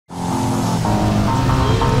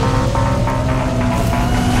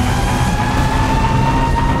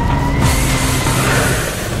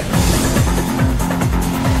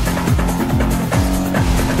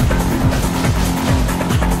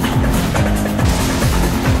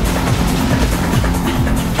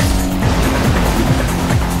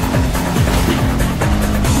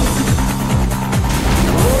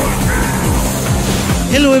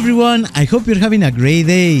Hello everyone, I hope you're having a great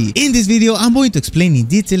day. In this video, I'm going to explain in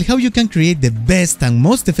detail how you can create the best and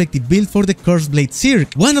most effective build for the Curseblade'S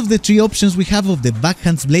Cirque, one of the three options we have of the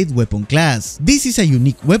backhand blade weapon class. This is a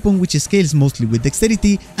unique weapon which scales mostly with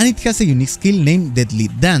dexterity, and it has a unique skill named Deadly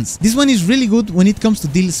Dance. This one is really good when it comes to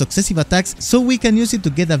deal successive attacks, so we can use it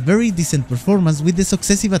to get a very decent performance with the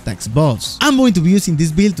successive attacks boss. I'm going to be using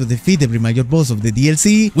this build to defeat every major boss of the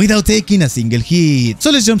DLC without taking a single hit.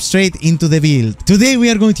 So let's jump straight into the build. Today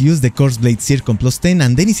we are going to use the Curseblade'S Cirque on +10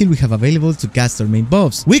 and any seal we have available to cast our main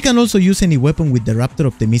buffs. We can also use any weapon with the Raptor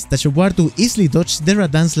Optimist Dash of War to easily dodge the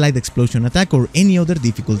Radahn's light explosion attack or any other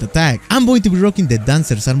difficult attack. I'm going to be rocking the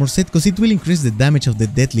Dancer's armor set because it will increase the damage of the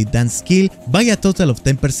Deadly Dance skill by a total of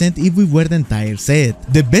 10% if we wear the entire set.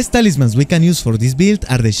 The best talismans we can use for this build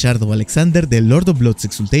are the Shard of Alexander, the Lord of Blood's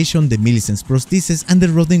Exultation, the Millicent's Prosthesis, and the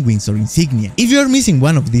Rodden Windsor Insignia. If you are missing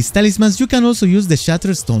one of these talismans, you can also use the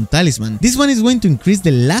Shattered Stone talisman. This one is going to increase the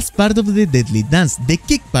last part of the Deadly Dance, the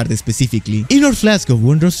kick part specifically. In our flask of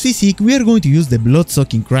Wondrous Physique, we are going to use the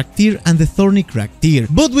Blood-Sucking Crack tier and the Thorny Crack tier,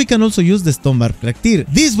 but we can also use the Stonebarb Crack tier.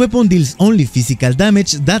 This weapon deals only physical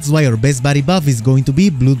damage, that's why our best body buff is going to be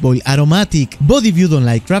Blood Boil Aromatic, but if you don't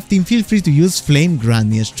like crafting, feel free to use Flame Grant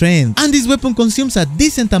Me Strength. And this weapon consumes a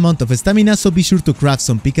decent amount of stamina, so be sure to craft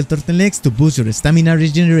some pickled turtlenecks to boost your stamina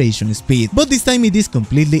regeneration speed, but this time it is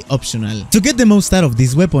completely optional. To get the most out of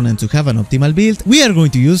this weapon and to have an optimal build, we are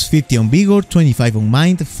going to use 50 on Vigor, 25 on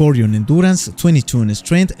Mind, 40 on Endurance, 22 on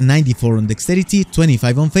Strength, 94 on Dexterity,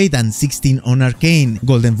 25 on Fate, and 16 on Arcane.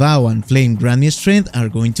 Golden Vow and Flame Grant Me Strength are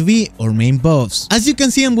going to be our main buffs. As you can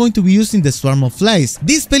see, I'm going to be using the Swarm of Flies.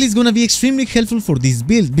 This spell is gonna be extremely helpful for this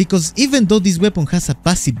build because even though this weapon has a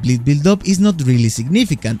passive bleed build-up, it's not really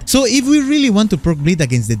significant. So if we really want to proc bleed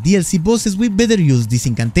against the DLC bosses, we better use this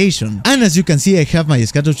incantation. And as you can see, I have my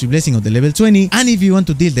Scattering Blessing on the level 20, and if you want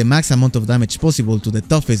to deal the max amount of damage possible to the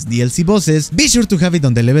toughest DLC bosses, be sure to have it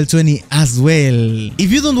on the level 20 as well.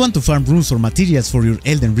 If you don't want to farm runes or materials for your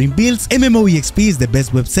Elden Ring builds, MMOEXP is the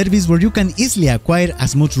best web service where you can easily acquire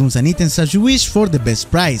as much runes and items as you wish for the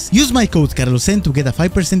best price. Use my code CarlosN to get a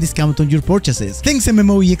 5% discount on your purchases. Thanks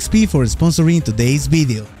MMOEXP for sponsoring today's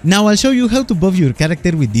video. Now I'll show you how to buff your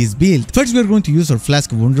character with this build. First we are going to use our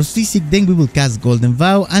Flask of Wondrous Physique, then we will cast Golden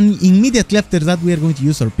Vow, and immediately after that we are going to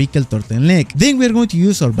use our Pickled Turtleneck. Then we are going to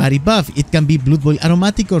use our body buff. It can be Blood Boil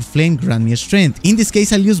Aromatic or Flame Grant Me Strength. In this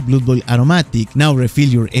case I'll use Blood Boil Aromatic. Now refill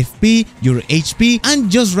your FP, your HP, and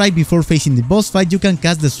just right before facing the boss fight you can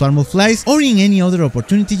cast the Swarm of Flies or in any other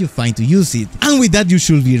opportunity you find to use it. And with that you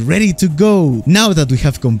should be ready to go. Now that we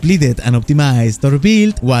have completed and optimized our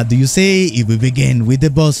build, what do you say if we begin with the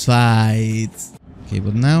boss fight? Okay,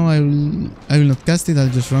 but now I will not cast it, I'll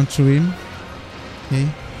just run through him. Okay.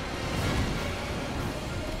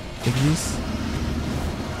 Take this.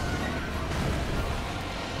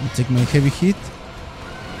 I'll take my heavy hit.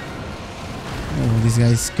 Oh, these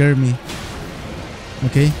guys scare me.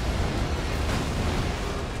 Okay.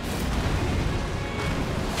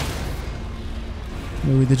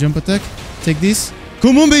 Go with the jump attack. Take this.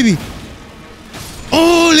 Come on, baby!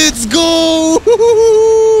 Oh, let's go!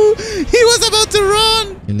 He was about to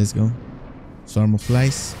run! Okay, let's go. Swarm of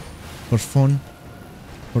Flies. For fun.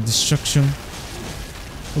 For destruction.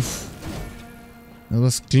 Oof. That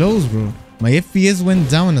was close, bro. My FPS went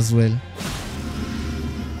down as well.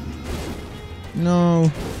 No.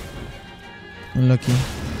 Unlucky.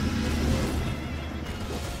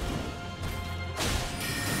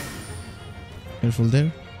 Careful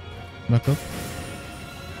there. Back up.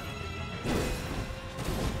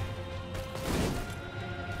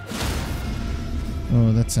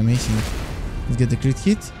 Oh, that's amazing. Let's get the crit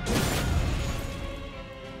hit.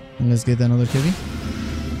 And let's get another heavy.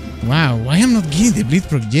 Wow, why am I not getting the bleed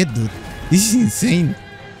proc yet, dude? This is insane.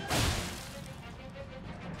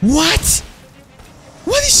 What?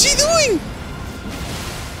 What is she doing?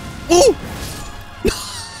 Oh!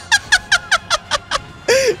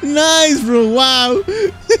 Nice, bro. Wow.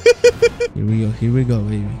 Here we go,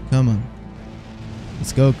 baby. Come on.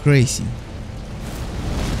 Let's go crazy.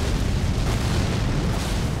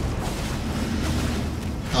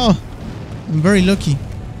 Oh, I'm very lucky.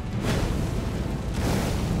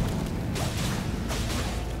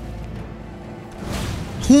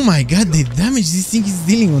 Oh my god, the damage this thing is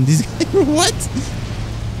dealing on this guy. What?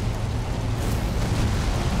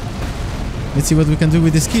 Let's see what we can do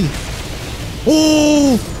with the skill.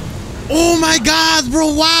 Oh! Oh my god,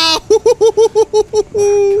 bro! Wow!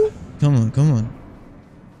 Come on, come on.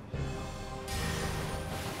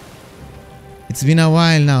 It's been a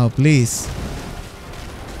while now, please.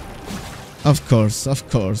 Of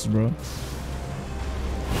course, bro.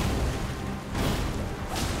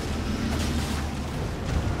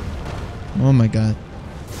 Oh my god.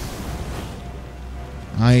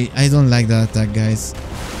 I don't like that attack, guys.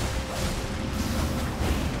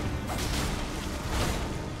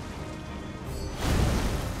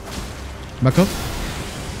 Back up.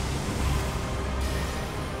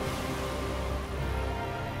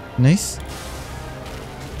 Nice.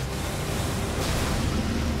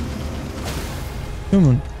 Come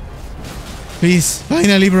on. Please.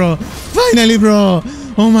 Finally, bro. Finally, bro.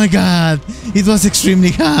 Oh my god. It was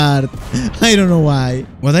extremely hard. I don't know why.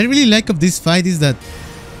 What I really like of this fight is that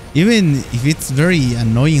even if it's very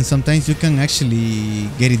annoying sometimes, you can actually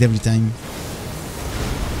get it every time.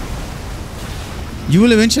 You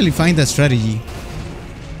will eventually find that strategy.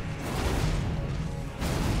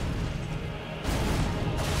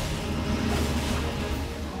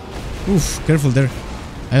 Oof, careful there.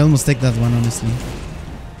 I almost take that one, honestly.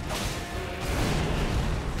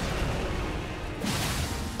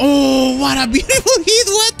 Oh, what a beautiful hit!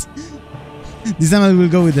 What? This time I will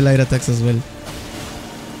go with the light attacks as well.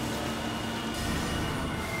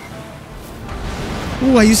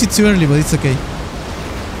 Oh, I used it too early, but it's okay.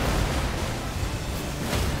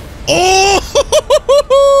 Oh!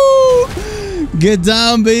 Get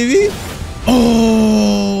down, baby!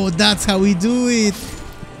 Oh, that's how we do it!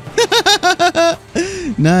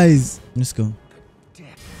 Nice. Let's go.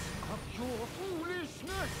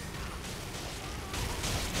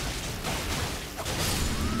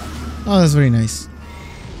 Oh, that's very nice.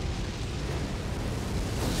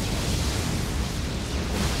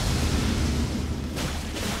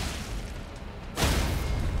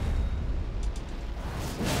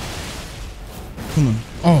 Come on.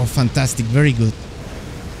 Oh, fantastic. Very good.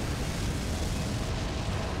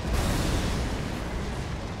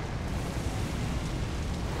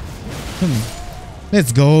 Come on.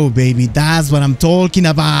 Let's go, baby. That's what I'm talking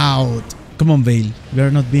about. Come on, Bayle. We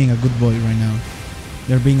are not being a good boy right now.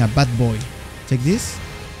 You're being a bad boy. Take this.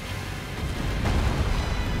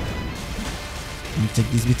 And take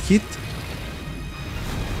this bit hit.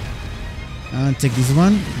 And take this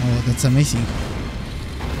one. Oh, that's amazing.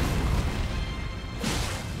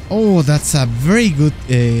 Oh, that's a very good...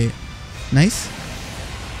 nice.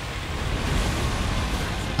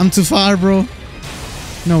 I'm too far, bro.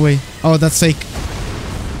 No way. Oh, that's fake.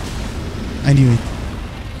 I knew it.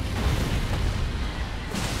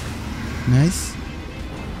 Nice.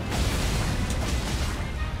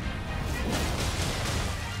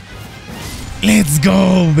 Let's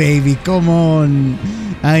go, baby. Come on.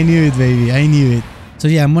 I knew it, baby. I knew it. So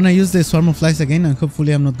yeah, I'm gonna use the swarm of flies again, and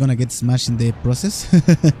hopefully I'm not gonna get smashed in the process.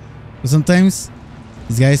 But sometimes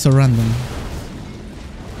these guys are random.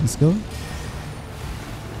 Let's go.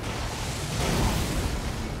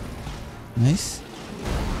 Nice.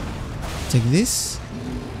 Take this.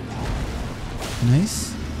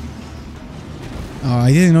 Nice. Oh,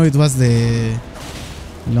 I didn't know it was the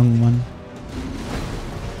long one.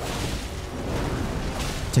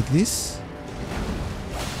 Take this.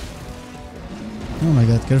 Oh my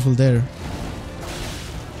god, careful there.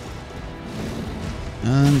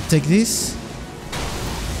 And take this.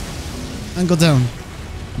 And go down.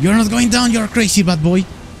 You're not going down, you're crazy bad boy.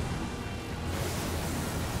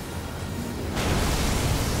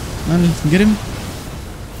 And get him.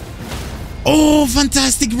 Oh,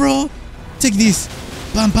 fantastic, bro. Take this.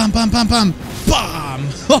 Pam, pam, pam, pam, pam. Bam.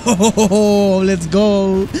 Oh, let's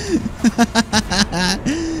go.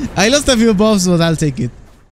 I lost a few buffs, but I'll take it.